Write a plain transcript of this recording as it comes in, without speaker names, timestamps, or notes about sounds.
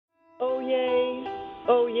yay,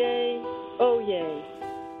 oh yay, oh yay.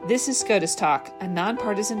 This is SCOTUS Talk, a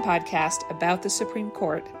nonpartisan podcast about the Supreme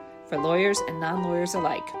Court for lawyers and non-lawyers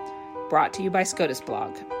alike, brought to you by SCOTUS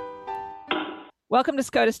Blog. Welcome to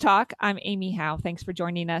SCOTUS Talk. I'm Amy Howe. Thanks for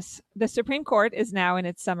joining us. The Supreme Court is now in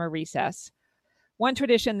its summer recess. One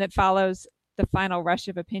tradition that follows the final rush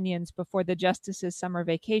of opinions before the justices' summer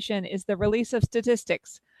vacation is the release of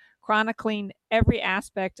statistics, chronicling every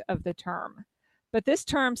aspect of the term. But this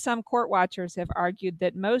term, some court watchers have argued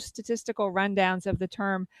that most statistical rundowns of the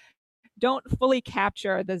term don't fully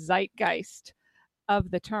capture the zeitgeist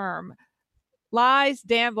of the term. Lies,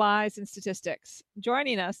 damned lies, and statistics.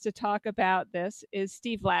 Joining us to talk about this is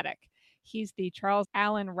Steve Vladeck. He's the Charles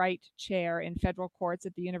Allen Wright Chair in Federal Courts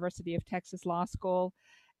at the University of Texas Law School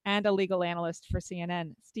and a legal analyst for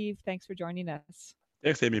CNN. Steve, thanks for joining us.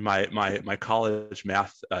 Thanks, Amy. My college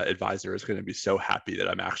math advisor is going to be so happy that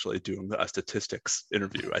I'm actually doing a statistics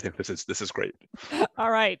interview. I think this is great. All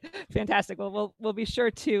right, fantastic. Well, we'll be sure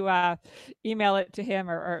to email it to him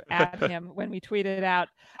or add him when we tweet it out.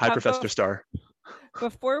 Hi, Professor Starr.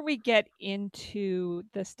 Before we get into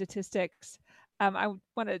the statistics, I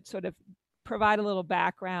want to sort of provide a little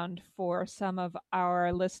background for some of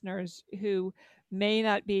our listeners who may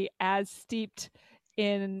not be as steeped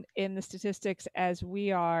in the statistics as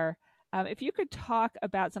we are. If you could talk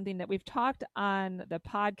about something that we've talked on the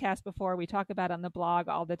podcast before, we talk about on the blog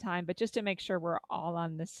all the time, but just to make sure we're all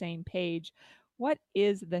on the same page, what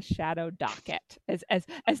is the shadow docket?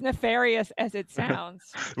 As nefarious as it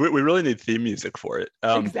sounds. We really need theme music for it.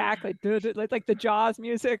 Exactly, like the Jaws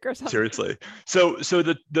music or something. Seriously. So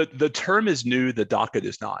the term is new, the docket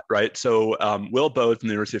is not, right? So Will Baude from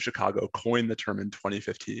the University of Chicago coined the term in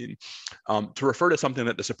 2015 to refer to something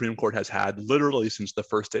that the Supreme Court has had literally since the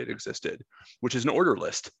first day it existed, which is an order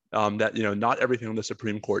list. That not everything the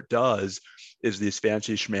Supreme Court does is these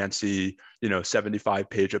fancy schmancy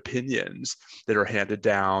 75-page opinions that are handed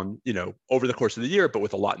down, over the course of the year, but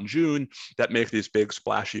with a lot in June that make these big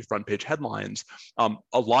splashy front page headlines.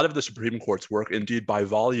 A lot of the Supreme Court's work, indeed by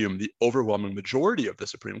volume, the overwhelming majority of the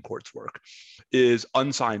Supreme Court's work is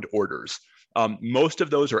unsigned orders. Most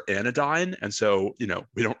of those are anodyne, and so we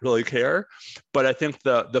don't really care. But I think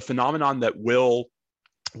the phenomenon that Will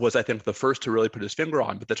was, I think, the first to really put his finger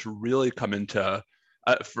on, but that's really come into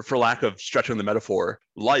for lack of stretching the metaphor,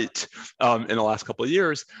 light in the last couple of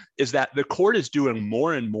years, is that the court is doing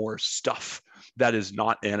more and more stuff that is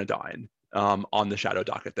not anodyne on the shadow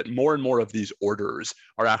docket, that more and more of these orders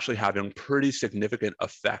are actually having pretty significant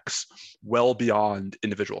effects well beyond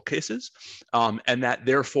individual cases, and that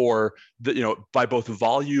therefore, by both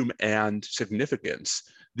volume and significance,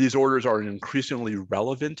 these orders are an increasingly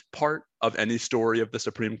relevant part of any story of the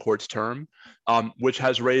Supreme Court's term, which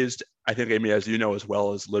has raised, I think, Amy, as you know, as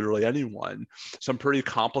well as literally anyone, some pretty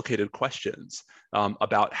complicated questions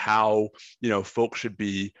about how, folks should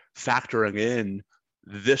be factoring in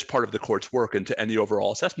this part of the court's work into any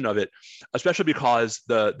overall assessment of it, especially because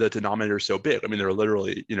the denominator is so big. I mean, there are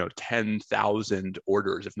literally, 10,000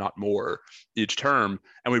 orders, if not more, each term,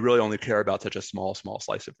 and we really only care about such a small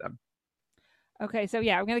slice of them. Okay, so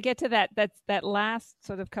yeah, I'm going to get to that last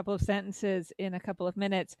sort of couple of sentences in a couple of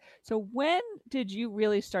minutes. So when did you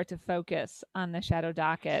really start to focus on the shadow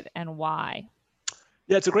docket and why?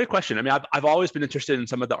 Yeah, it's a great question. I mean, I've always been interested in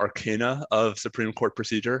some of the arcana of Supreme Court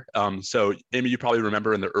procedure. So, Amy, you probably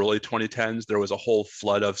remember in the early 2010s, there was a whole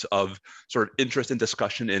flood of sort of interest and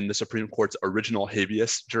discussion in the Supreme Court's original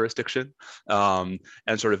habeas jurisdiction, and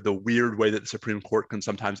sort of the weird way that the Supreme Court can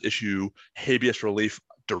sometimes issue habeas relief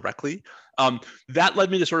directly. That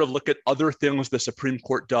led me to sort of look at other things the Supreme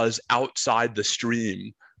Court does outside the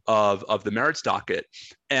stream of the merits docket.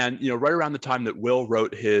 And right around the time that Will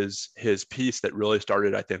wrote his piece that really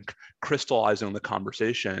started, I think, crystallizing the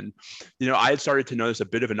conversation, I had started to notice a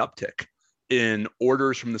bit of an uptick in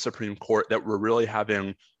orders from the Supreme Court that were really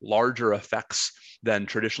having larger effects than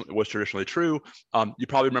was traditionally true. You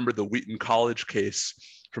probably remember the Wheaton College case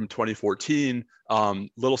from 2014,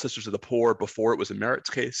 Little Sisters of the Poor, before it was a merits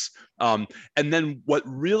case. And then what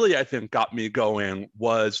really, I think, got me going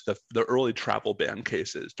was the early travel ban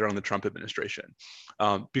cases during the Trump administration.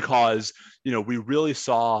 Because, we really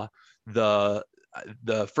saw the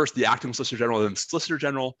acting Solicitor General and the Solicitor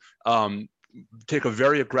General take a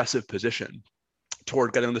very aggressive position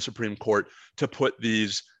toward getting the Supreme Court to put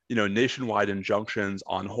these nationwide injunctions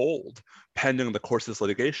on hold pending the course of this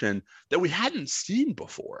litigation that we hadn't seen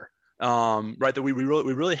before, right? That we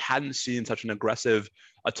really hadn't seen such an aggressive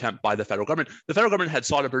attempt by the federal government. The federal government had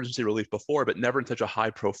sought emergency relief before, but never in such a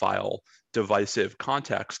high-profile, divisive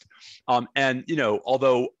context. And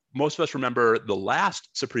although most of us remember the last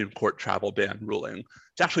Supreme Court travel ban ruling.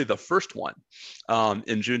 It's actually the first one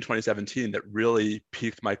in June 2017 that really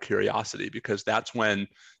piqued my curiosity, because that's when,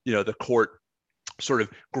 the court sort of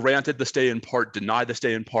granted the stay in part, denied the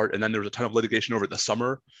stay in part, and then there was a ton of litigation over the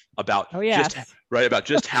summer about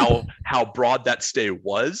just how broad that stay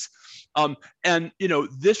was. And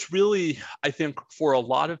this really, I think, for a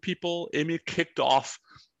lot of people, Amy, kicked off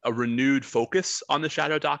a renewed focus on the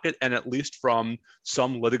shadow docket, and at least from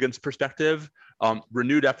some litigants' perspective,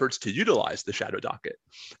 renewed efforts to utilize the shadow docket.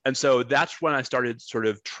 And so that's when I started sort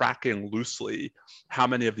of tracking loosely how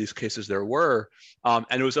many of these cases there were. And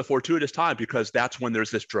it was a fortuitous time, because that's when there's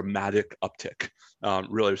this dramatic uptick,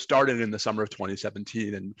 really starting in the summer of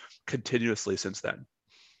 2017 and continuously since then.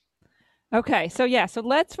 Okay, so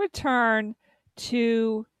let's return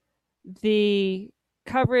to the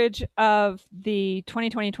coverage of the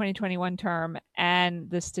 2020-2021 term and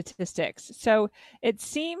the statistics. So it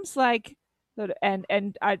seems like, and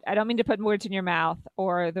I don't mean to put words in your mouth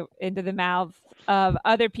or into the mouth of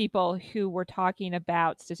other people who were talking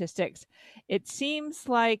about statistics. It seems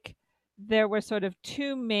like there were sort of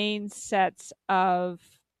two main sets of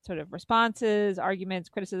sort of responses, arguments,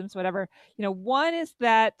 criticisms, whatever. One is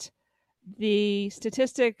that the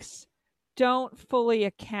statistics don't fully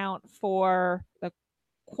account for the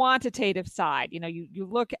quantitative side. You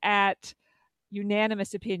look at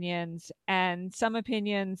unanimous opinions, and some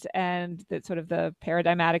opinions, and that sort of the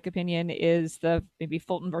paradigmatic opinion is the maybe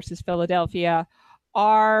Fulton versus Philadelphia,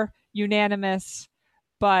 are unanimous,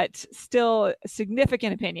 but still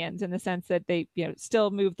significant opinions in the sense that they still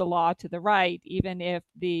move the law to the right, even if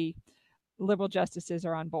the liberal justices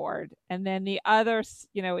are on board. And then the other,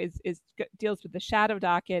 is deals with the shadow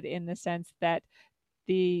docket in the sense that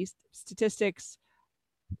the statistics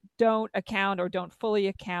don't account or don't fully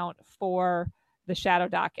account for the shadow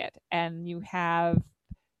docket. And you have,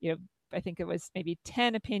 I think it was maybe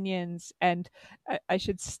 10 opinions. And I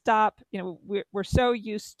should stop, we're so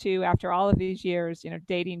used to, after all of these years,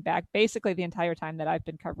 dating back basically the entire time that I've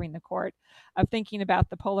been covering the court, of thinking about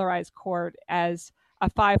the polarized court as a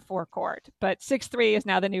 5-4 court, but 6-3 is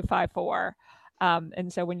now the new 5-4.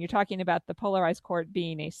 And so when you're talking about the polarized court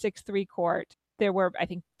being a 6-3 court, there were, I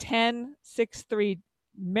think, 10 6-3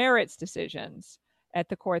 merits decisions at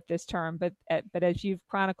the court this term, but as you've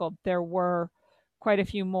chronicled, there were quite a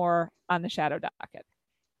few more on the shadow docket.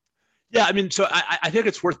 Yeah, I mean, so I think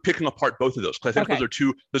it's worth picking apart both of those, because I think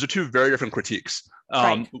those are two very different critiques.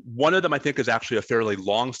 Right. One of them, I think, is actually a fairly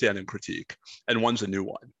long-standing critique, and one's a new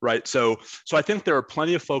one, right? So I think there are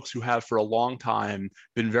plenty of folks who have for a long time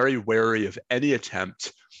been very wary of any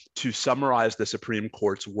attempt to summarize the Supreme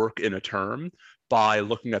Court's work in a term by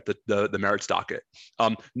looking at the merits docket,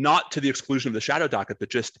 not to the exclusion of the shadow docket, but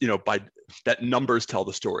just by that numbers tell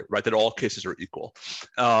the story, right? That all cases are equal.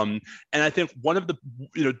 And I think one of the,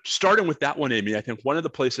 starting with that one, Amy, I think one of the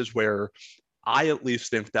places where I at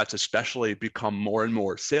least think that's especially become more and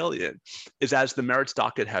more salient is as the merits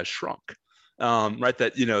docket has shrunk. Right,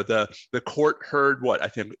 that the court heard what I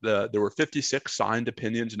think there were 56 signed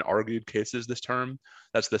opinions and argued cases this term.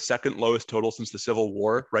 That's the second lowest total since the Civil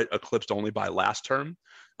War, right, eclipsed only by last term.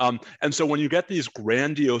 And so when you get these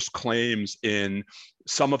grandiose claims in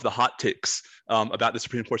some of the hot takes about the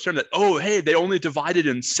Supreme Court's term that, oh, hey, they only divided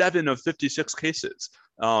in 7 of 56 cases,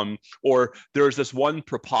 or there's this one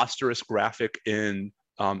preposterous graphic in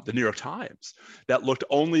the New York Times that looked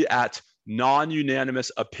only at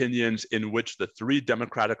non-unanimous opinions in which the 3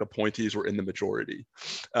 Democratic appointees were in the majority,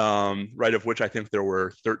 right, of which I think there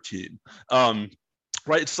were 13.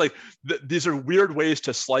 Right, it's like these are weird ways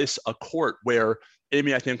to slice a court where,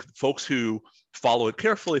 Amy, I think folks who follow it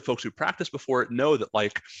carefully, folks who practice before it, know that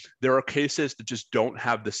there are cases that just don't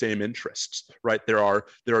have the same interests, right? There are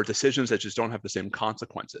decisions that just don't have the same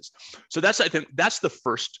consequences. So I think that's the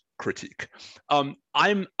first critique. I'm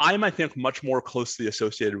I think much more closely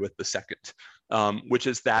associated with the second, which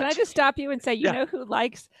is that. Can I just stop you and say, you know who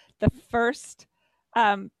likes the first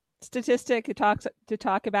statistic to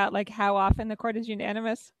talk about how often the court is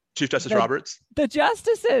unanimous? Chief Justice Roberts? The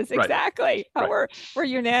justices, right. Exactly. Right. We're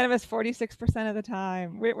unanimous 46% of the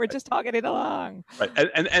time. We're just talking it along. Right.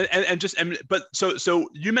 But so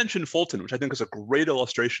you mentioned Fulton, which I think is a great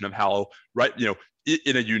illustration of how, right,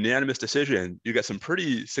 in a unanimous decision, you get some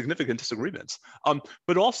pretty significant disagreements.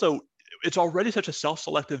 But also, it's already such a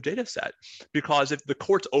self-selective data set, because if the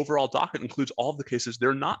court's overall docket includes all of the cases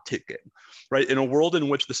they're not taking, right? In a world in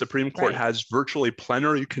which the Supreme Court has virtually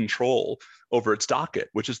plenary control over its docket,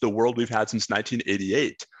 which is the world we've had since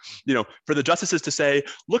 1988, for the justices to say,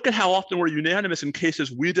 look at how often we're unanimous in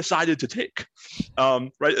cases we decided to take,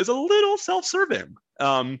 right, is a little self-serving.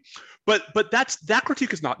 But that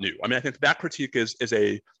critique is not new. I mean, I think that critique is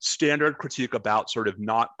a standard critique about sort of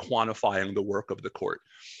not quantifying the work of the court.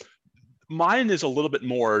 Mine is a little bit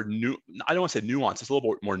more I don't want to say nuanced, it's a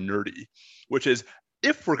little bit more nerdy, which is,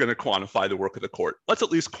 if we're going to quantify the work of the court, let's at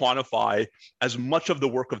least quantify as much of the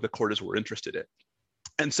work of the court as we're interested in.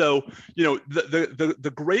 And so,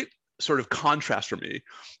 the great sort of contrast for me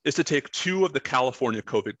is to take two of the California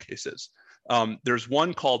COVID cases. There's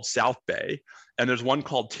one called South Bay, and there's one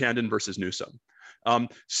called Tandon versus Newsom.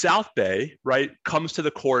 South Bay, right, comes to the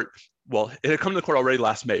court. Well, it had come to the court already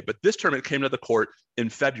last May, but this term it came to the court in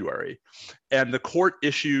February. And the court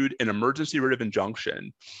issued an emergency writ of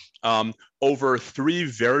injunction over 3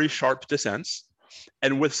 very sharp dissents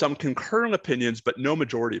and with some concurring opinions, but no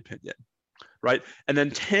majority opinion, right? And then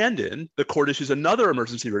Tandon, the court issues another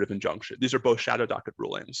emergency writ of injunction. These are both shadow docket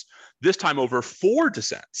rulings, this time over 4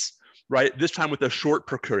 dissents, right? This time with a short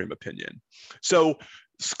per curiam opinion. So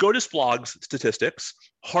SCOTUS blog's statistics,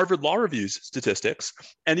 Harvard Law Review's statistics,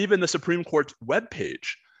 and even the Supreme Court's webpage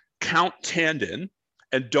count Tandon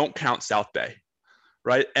and don't count South Bay,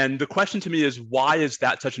 right? And the question to me is, why is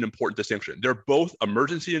that such an important distinction? They're both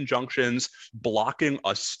emergency injunctions blocking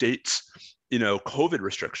a state's COVID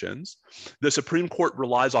restrictions. The Supreme Court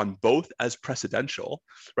relies on both as precedential,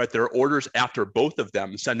 right? There are orders after both of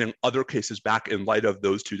them sending other cases back in light of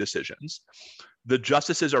those 2 decisions. The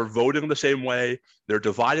justices are voting the same way, they're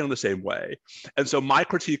dividing the same way. And so my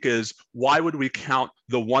critique is, why would we count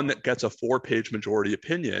the one that gets a 4-page majority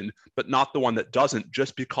opinion, but not the one that doesn't,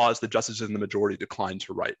 just because the justices in the majority declined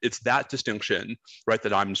to write? It's that distinction, right,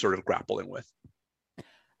 that I'm sort of grappling with.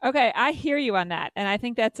 Okay, I hear you on that. And I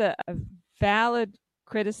think that's a valid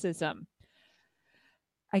criticism.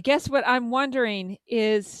 I guess what I'm wondering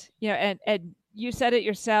is, and you said it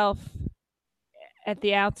yourself at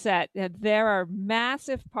the outset, there are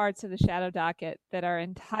massive parts of the shadow docket that are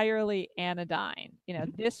entirely anodyne.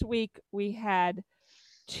 This week we had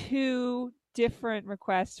 2 different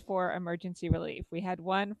requests for emergency relief. We had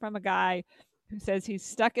one from a guy who says he's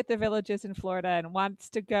stuck at the Villages in Florida and wants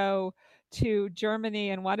to go to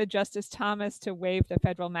Germany and wanted Justice Thomas to waive the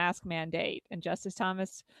federal mask mandate. And Justice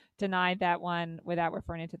Thomas denied that one without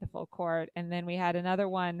referring it to the full court. And then we had another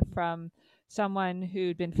one from someone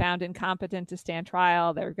who'd been found incompetent to stand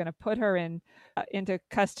trial. They were going to put her into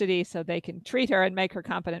custody so they can treat her and make her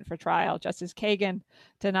competent for trial. Justice Kagan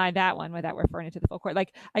denied that one without referring it to the full court.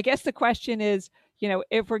 I guess the question is,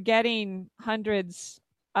 if we're getting hundreds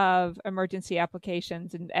of emergency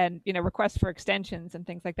applications and requests for extensions and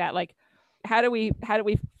things like that, how do we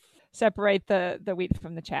separate the wheat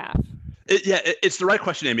from the chaff? It's the right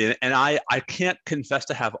question, Amy, and I can't confess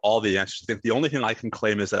to have all the answers. I think the only thing I can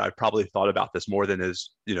claim is that I've probably thought about this more than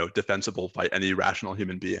is defensible by any rational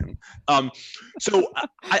human being. So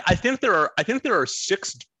I think there are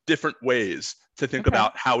 6 different ways to think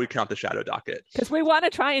about how we count the shadow docket. Because we want to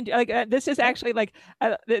try and this is actually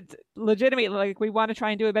legitimately we want to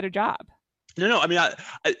try and do a better job. No. I mean,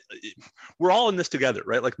 we're all in this together,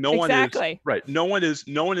 right? No one is right. No one is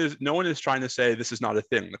trying to say this is not a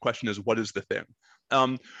thing. The question is, what is the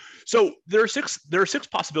thing? So there are six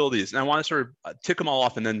possibilities, and I want to sort of tick them all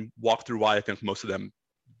off and then walk through why I think most of them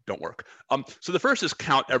don't work. So the first is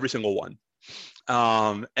count every single one.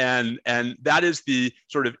 And that is the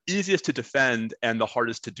sort of easiest to defend and the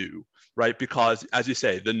hardest to do, right? Because as you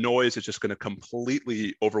say, the noise is just going to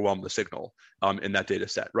completely overwhelm the signal in that data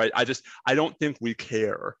set, right? I don't think we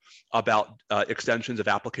care about extensions of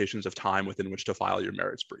applications of time within which to file your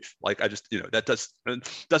merits brief. That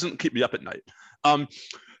doesn't keep me up at night.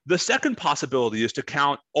 The second possibility is to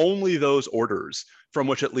count only those orders from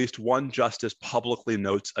which at least one justice publicly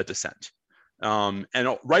notes a dissent.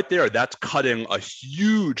 And right there, that's cutting a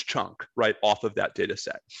huge chunk right off of that data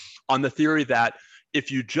set on the theory that if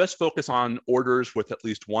you just focus on orders with at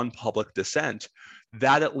least one public dissent,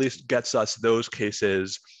 that at least gets us those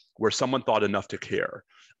cases where someone thought enough to care.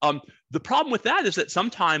 The problem with that is that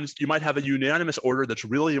sometimes you might have a unanimous order that's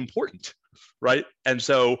really important, right? And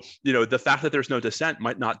so, the fact that there's no dissent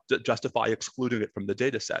might not justify excluding it from the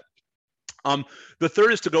data set. The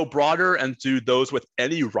third is to go broader and do those with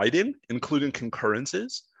any writing, including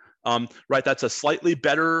concurrences. Right, that's a slightly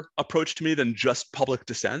better approach to me than just public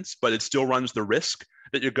dissents, but it still runs the risk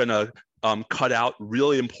that you're going to cut out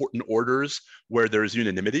really important orders where there's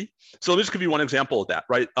unanimity. So let me just give you one example of that,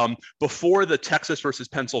 right? Before the Texas versus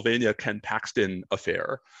Pennsylvania Ken Paxton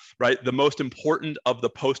affair, right, the most important of the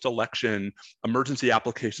post-election emergency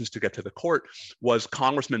applications to get to the court was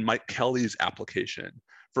Congressman Mike Kelly's application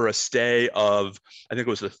for a stay of, I think it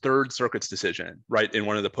was the Third Circuit's decision, right, in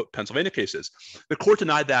one of the Pennsylvania cases. The court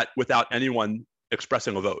denied that without anyone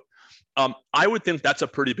expressing a vote. I would think that's a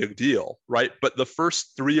pretty big deal, right? But the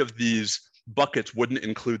first three of these buckets wouldn't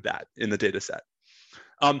include that in the data set.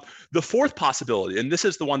 The fourth possibility, and this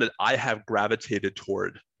is the one that I have gravitated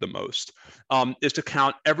toward the most, is to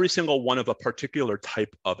count every single one of a particular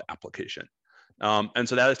type of application. And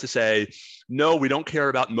so that is to say, no, we don't care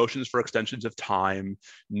about motions for extensions of time.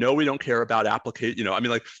 No, we don't care about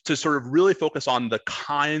to sort of really focus on the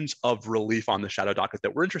kinds of relief on the shadow docket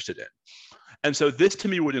that we're interested in. And so this to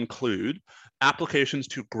me would include applications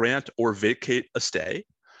to grant or vacate a stay,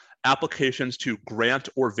 applications to grant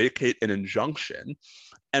or vacate an injunction,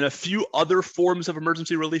 and a few other forms of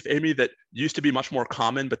emergency relief, Amy, that used to be much more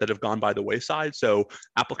common, but that have gone by the wayside. So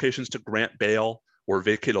applications to grant bail or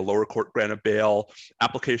vacate a lower court grant of bail,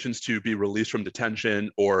 applications to be released from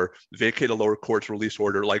detention or vacate a lower court's release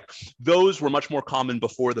order, like those were much more common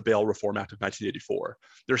before the Bail Reform Act of 1984.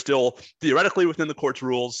 They're still theoretically within the court's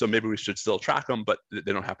rules, so maybe we should still track them, but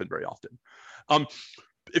they don't happen very often.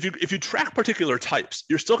 If you track particular types,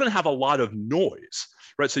 you're still going to have a lot of noise,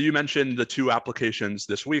 right? So you mentioned the two applications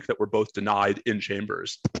this week that were both denied in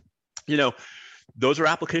chambers. Those are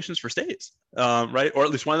applications for stays, right? Or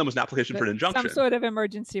at least one of them was an application for an injunction. Some sort of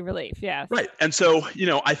emergency relief, yeah. Right. And so,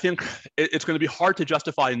 I think it's going to be hard to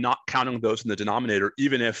justify not counting those in the denominator,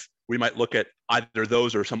 even if we might look at either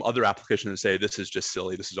those or some other application and say, this is just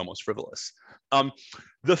silly, this is almost frivolous.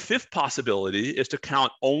 The fifth possibility is to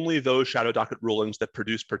count only those shadow docket rulings that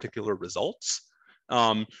produce particular results,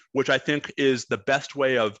 which I think is the best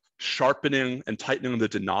way of sharpening and tightening the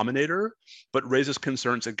denominator, but raises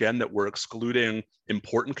concerns again that we're excluding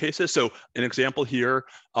important cases. So an example here,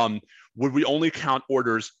 would we only count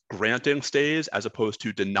orders granting stays as opposed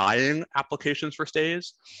to denying applications for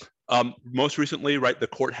stays? Most recently, right, the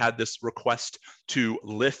court had this request to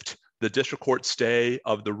lift the district court stay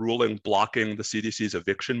of the ruling blocking the CDC's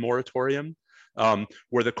eviction moratorium,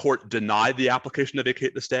 where the court denied the application to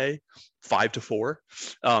vacate the stay 5-4.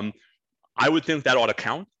 I would think that ought to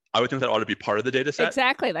count. I would think that ought to be part of the data set.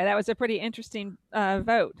 Exactly. That was a pretty interesting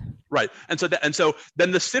vote. Right. And so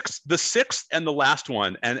then the sixth and the last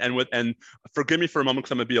one, and forgive me for a moment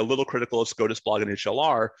because I'm going to be a little critical of SCOTUS blog and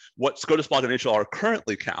HLR. What SCOTUS blog and HLR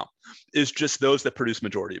currently count is just those that produce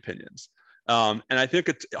majority opinions. And I think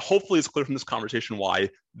hopefully it's clear from this conversation why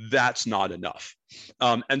that's not enough.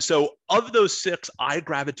 And so of those six, I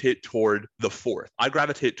gravitate toward the fourth. I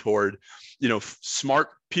gravitate toward, smart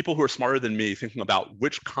people who are smarter than me thinking about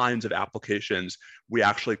which kinds of applications we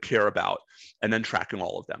actually care about and then tracking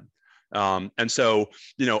all of them. And so,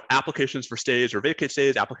 applications for stays or vacate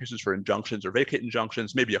stays, applications for injunctions or vacate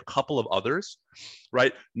injunctions, maybe a couple of others,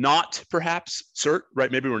 right? Not perhaps cert,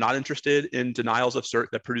 right? Maybe we're not interested in denials of cert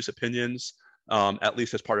that produce opinions, at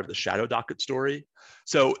least as part of the shadow docket story.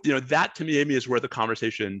 So, that to me, Amy, is where the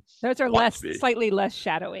conversation. Those are slightly less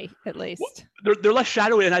shadowy, at least. Well, they're less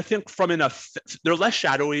shadowy, and I think they're less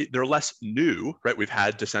shadowy. They're less new, right? We've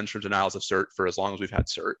had dissents from denials of cert for as long as we've had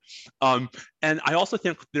cert, and I also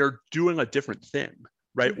think they're doing a different thing,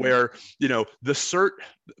 right? Mm-hmm. Where the cert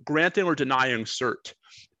granting or denying cert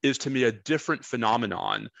is to me a different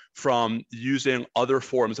phenomenon from using other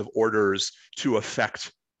forms of orders to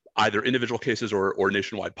affect either individual cases or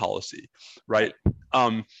nationwide policy, right?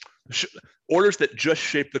 Orders that just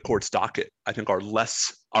shape the court's docket, I think, are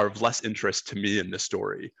of less interest to me in this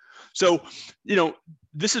story. So,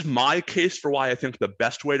 this is my case for why I think the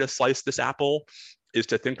best way to slice this apple is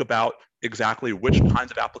to think about exactly which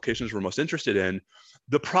kinds of applications we're most interested in.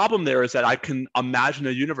 The problem there is that I can imagine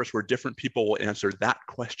a universe where different people will answer that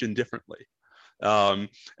question differently. And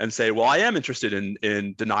say, well, I am interested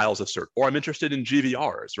in denials of cert, or I'm interested in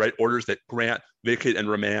GVRs, right? Orders that grant, vacate, and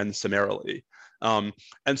remand summarily. And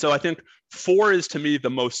so I think 4 is to me the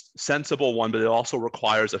most sensible one, but it also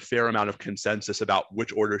requires a fair amount of consensus about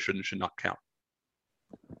which order should and should not count.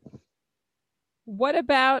 What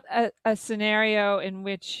about a scenario in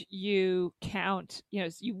which you count,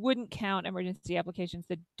 you wouldn't count emergency applications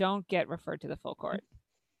that don't get referred to the full court?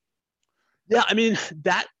 Yeah, I mean,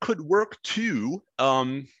 that could work too.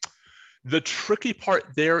 The tricky part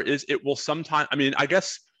there is it will sometimes, I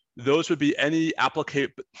guess those would be any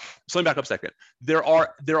application. So let me back up a second. There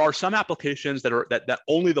are some applications that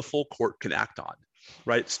only the full court can act on,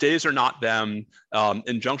 right? Stays are not them,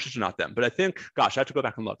 injunctions are not them. But I think, gosh, I have to go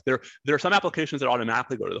back and look. There are some applications that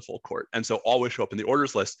automatically go to the full court, and so always show up in the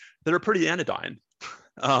orders list that are pretty anodyne,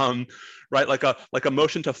 right? Like a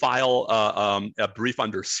motion to file a brief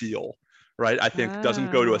under seal, right? I think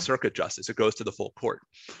doesn't go to a circuit justice; it goes to the full court.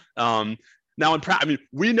 Now,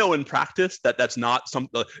 we know in practice that that's not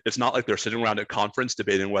it's not like they're sitting around at conference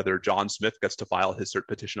debating whether John Smith gets to file his cert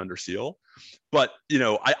petition under seal. But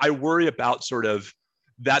I worry about sort of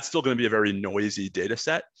that's still going to be a very noisy data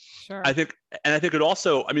set. Sure. I think it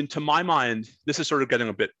also, I mean, to my mind, this is sort of getting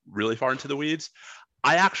a bit really far into the weeds.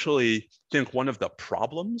 I actually think one of the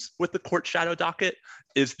problems with the court shadow docket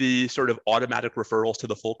is the sort of automatic referrals to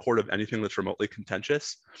the full court of anything that's remotely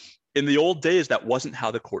contentious. In the old days, that wasn't how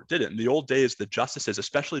the court did it. In the old days, the justices,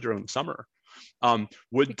 especially during the summer,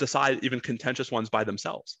 would decide even contentious ones by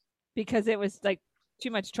themselves. Because it was like too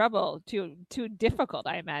much trouble, too difficult,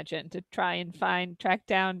 I imagine, to try and track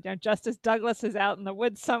down. Justice Douglas is out in the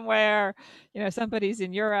woods somewhere. Somebody's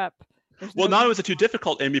in Europe. Well, not only was it too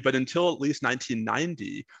difficult, Amy, but until at least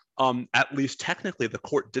 1990, at least technically, the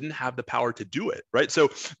court didn't have the power to do it, right? So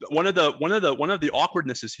one of the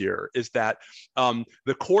awkwardnesses here is that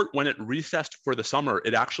the court, when it recessed for the summer,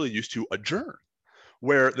 it actually used to adjourn,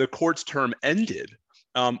 where the court's term ended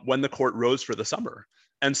when the court rose for the summer.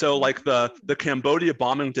 And so, like the Cambodia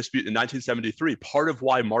bombing dispute in 1973, part of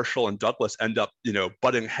why Marshall and Douglas end up,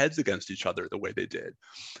 butting heads against each other the way they did,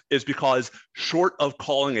 is because short of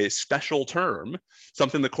calling a special term,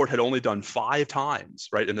 something the court had only done 5 times,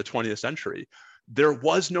 right, in the 20th century, there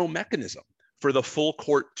was no mechanism for the full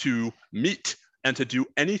court to meet and to do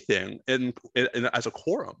anything as a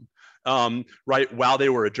quorum, right, while they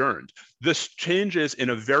were adjourned. This changes in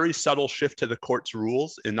a very subtle shift to the court's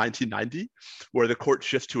rules in 1990, where the court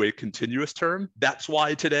shifts to a continuous term. That's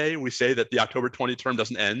why today we say that the October 20 term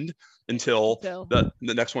doesn't end until the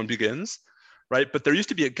next one begins, right? But there used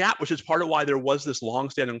to be a gap, which is part of why there was this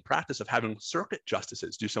longstanding practice of having circuit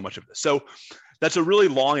justices do so much of this. So that's a really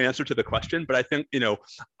long answer to the question, but I think,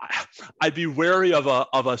 I'd be wary of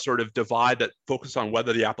a sort of divide that focuses on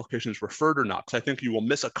whether the application is referred or not, because I think you will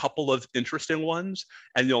miss a couple of interesting ones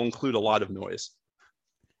and you'll include a lot of noise.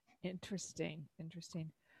 Interesting.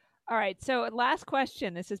 All right, so last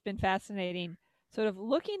question. This has been fascinating. Sort of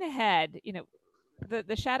looking ahead,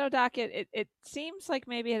 the shadow docket, it seems like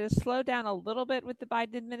maybe it has slowed down a little bit with the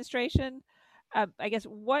Biden administration. I guess,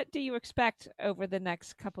 what do you expect over the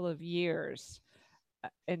next couple of years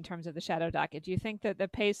in terms of the shadow docket? Do you think that the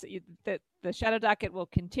pace that the shadow docket will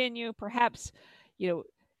continue? Perhaps,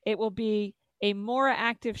 it will be a more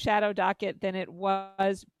active shadow docket than it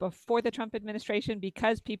was before the Trump administration,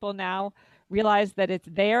 because people now realize that it's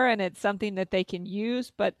there and it's something that they can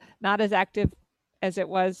use, but not as active as it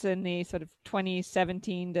was in the sort of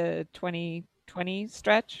 2017 to 2020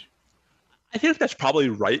 stretch? I think that's probably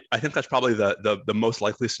right. I think that's probably the most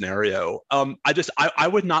likely scenario. I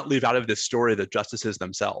would not leave out of this story the justices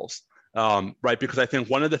themselves, right? Because I think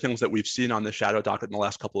one of the things that we've seen on the shadow docket in the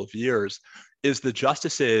last couple of years is the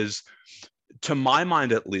justices, to my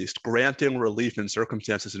mind at least, granting relief in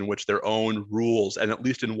circumstances in which their own rules, and at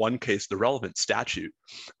least in one case, the relevant statute,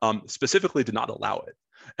 specifically did not allow it.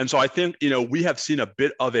 And so I think, we have seen a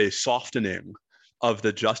bit of a softening of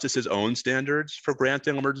the justice's own standards for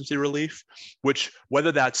granting emergency relief, which,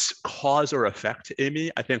 whether that's cause or effect,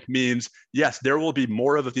 Amy, I think means, yes, there will be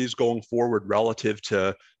more of these going forward relative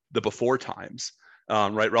to the before times,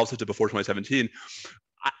 right, relative to before 2017.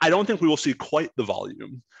 I don't think we will see quite the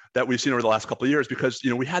volume that we've seen over the last couple of years, because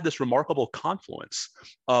we had this remarkable confluence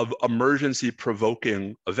of emergency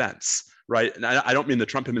provoking events, right? And I don't mean the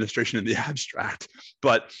Trump administration in the abstract,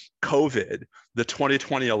 but COVID, the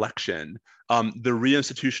 2020 election, the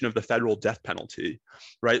reinstitution of the federal death penalty,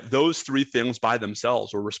 right? Those 3 things by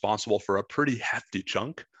themselves were responsible for a pretty hefty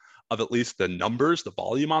chunk of at least the numbers, the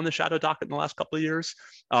volume on the shadow docket in the last couple of years.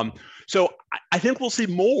 So I think we'll see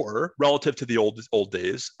more relative to the old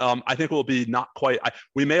days. I think it will be not quite,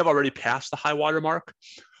 we may have already passed the high water mark,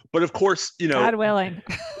 but of course, God willing.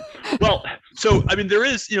 Well, so, I mean, there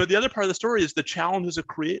is, the other part of the story is the challenges it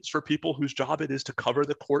creates for people whose job it is to cover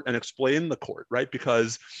the court and explain the court, right?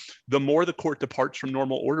 Because the more the court departs from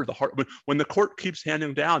normal order, the harder, when the court keeps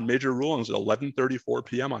handing down major rulings at 11:34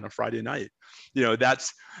 p.m. on a Friday night,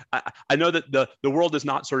 that's, I know that the world is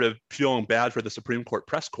not sort of feeling bad for the Supreme Court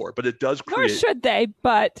press corps, but it does create. Nor should they,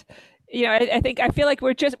 but I feel like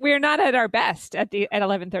we're not at our best at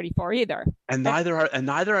 11:34 either. And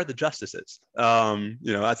neither are the justices.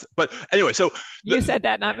 But anyway, so you said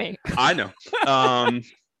that, not me. I know.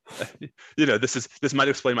 This might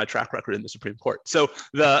explain my track record in the Supreme Court. So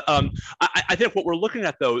I think what we're looking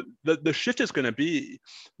at, though, the shift is going to be,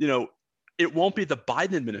 it won't be the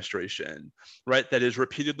Biden administration, right, that is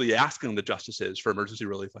repeatedly asking the justices for emergency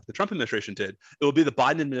relief like the Trump administration did. It will be the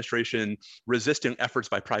Biden administration resisting efforts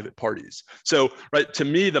by private parties. So, right, to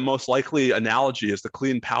me, the most likely analogy is the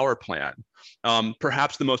Clean Power Plan,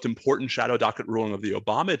 Perhaps the most important shadow docket ruling of the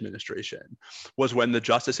Obama administration was when the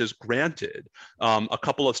justices granted a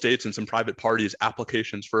couple of states and some private parties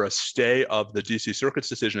applications for a stay of the DC Circuit's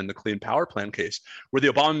decision in the Clean Power Plan case, where the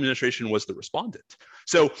Obama administration was the respondent.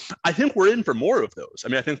 So I think we're in for more of those. I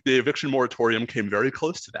mean, I think the eviction moratorium came very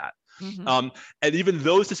close to that. Mm-hmm. And even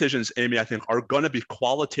those decisions, Amy, I think are going to be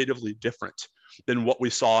qualitatively different than what we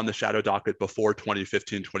saw in the shadow docket before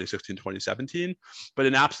 2015, 2016, 2017. But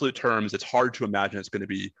in absolute terms, it's hard to imagine it's going to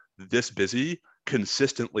be this busy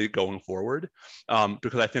consistently going forward,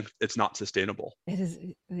 because I think it's not sustainable. It is,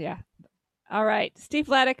 yeah. All right. Steve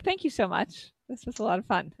Vladeck, thank you so much. This was a lot of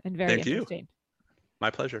fun and very interesting. You. My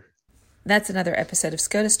pleasure. That's another episode of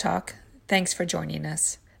SCOTUS Talk. Thanks for joining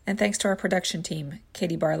us. And thanks to our production team,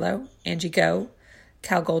 Katie Barlow, Angie Go,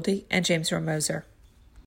 Cal Goldie, and James Ramoser.